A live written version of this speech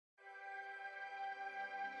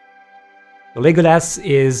Legolas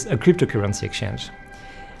is a cryptocurrency exchange,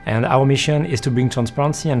 and our mission is to bring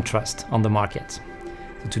transparency and trust on the market.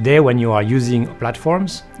 So today, when you are using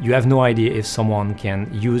platforms, you have no idea if someone can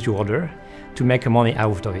use your order to make money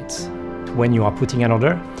out of it. When you are putting an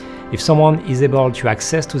order, if someone is able to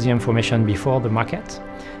access to the information before the market,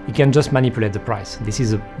 he can just manipulate the price. This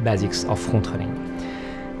is the basics of front running.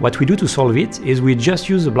 What we do to solve it is we just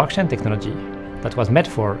use the blockchain technology that was made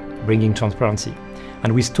for bringing transparency,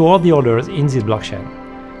 and we store the orders in this blockchain.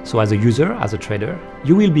 So as a user, as a trader,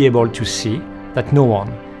 you will be able to see that no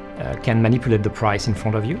one can manipulate the price in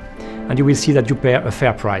front of you, and you will see that you pay a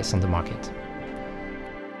fair price on the market.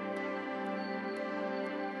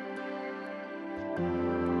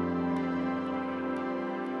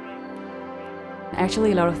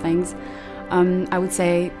 Actually, a lot of things. I would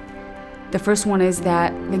say the first one is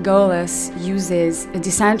that Legolas uses a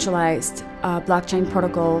decentralized blockchain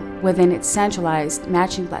protocol within its centralized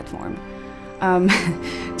matching platform.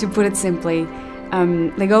 To put it simply,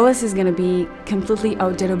 Legolas is going to be completely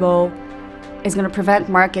auditable, is going to prevent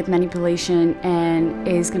market manipulation, and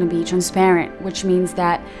is going to be transparent, which means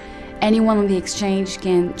that anyone on the exchange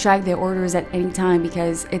can track their orders at any time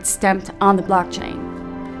because it's stamped on the blockchain.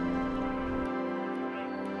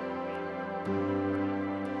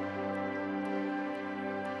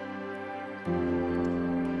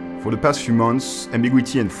 For the past few months,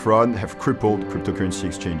 ambiguity and fraud have crippled cryptocurrency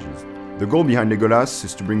exchanges. The goal behind Legolas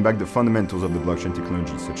is to bring back the fundamentals of the blockchain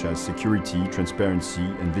technology, such as security, transparency,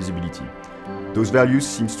 and visibility. Those values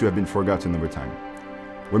seem to have been forgotten over time.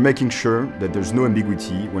 We're making sure that there's no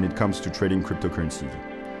ambiguity when it comes to trading cryptocurrencies.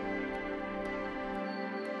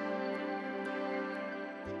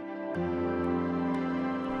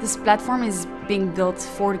 This platform is being built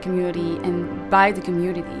for the community and by the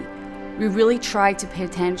community. We really try to pay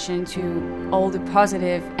attention to all the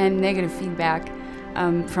positive and negative feedback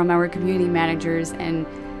from our community managers and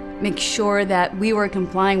make sure that we were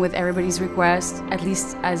complying with everybody's requests, at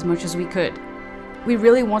least as much as we could. We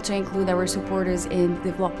really want to include our supporters in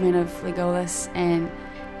the development of Legolas, and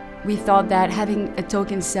we thought that having a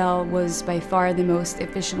token cell was by far the most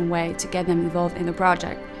efficient way to get them involved in the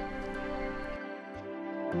project.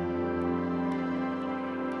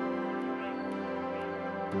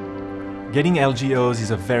 Getting LGOs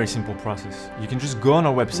is a very simple process. You can just go on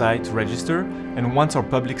our website to register, and once our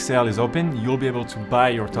public sale is open, you'll be able to buy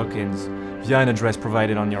your tokens via an address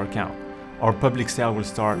provided on your account. Our public sale will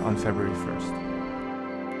start on February 1st.